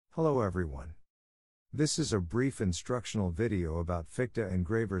Hello everyone. This is a brief instructional video about PHECDA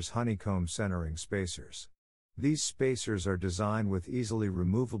Engraver's honeycomb centering spacers. These spacers are designed with easily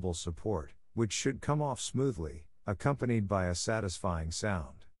removable support, which should come off smoothly, accompanied by a satisfying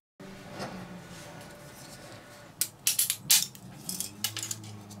sound.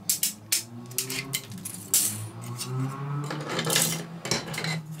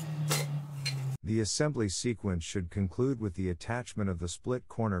 The assembly sequence should conclude with the attachment of the split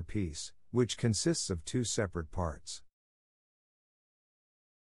corner piece, which consists of two separate parts.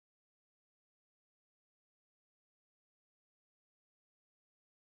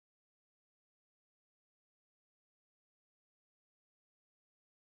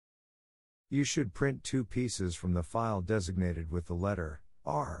 You should print two pieces from the file designated with the letter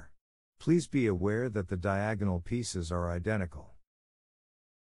R. Please be aware that the diagonal pieces are identical.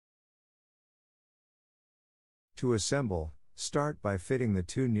 To assemble, start by fitting the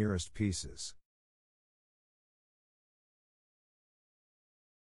two nearest pieces.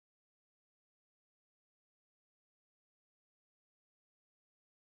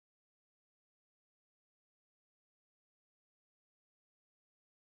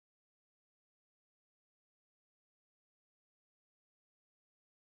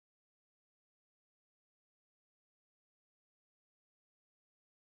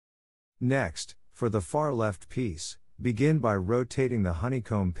 Next, for the far left piece, begin by rotating the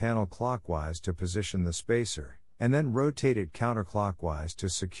honeycomb panel clockwise to position the spacer, and then rotate it counterclockwise to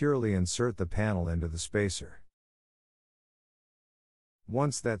securely insert the panel into the spacer.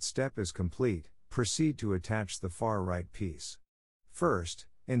 Once that step is complete, proceed to attach the far right piece. First,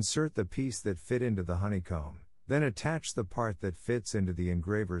 insert the piece that fit into the honeycomb, then attach the part that fits into the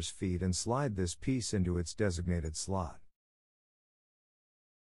engraver's feet and slide this piece into its designated slot.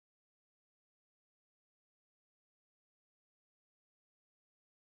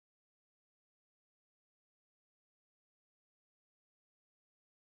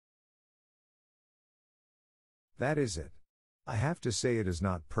 That is it. I have to say it is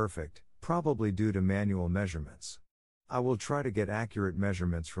not perfect, probably due to manual measurements. I will try to get accurate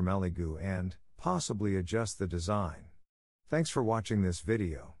measurements from Elegoo and, possibly adjust the design. Thanks for watching this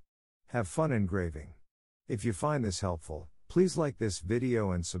video. Have fun engraving. If you find this helpful, please like this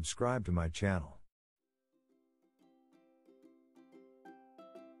video and subscribe to my channel.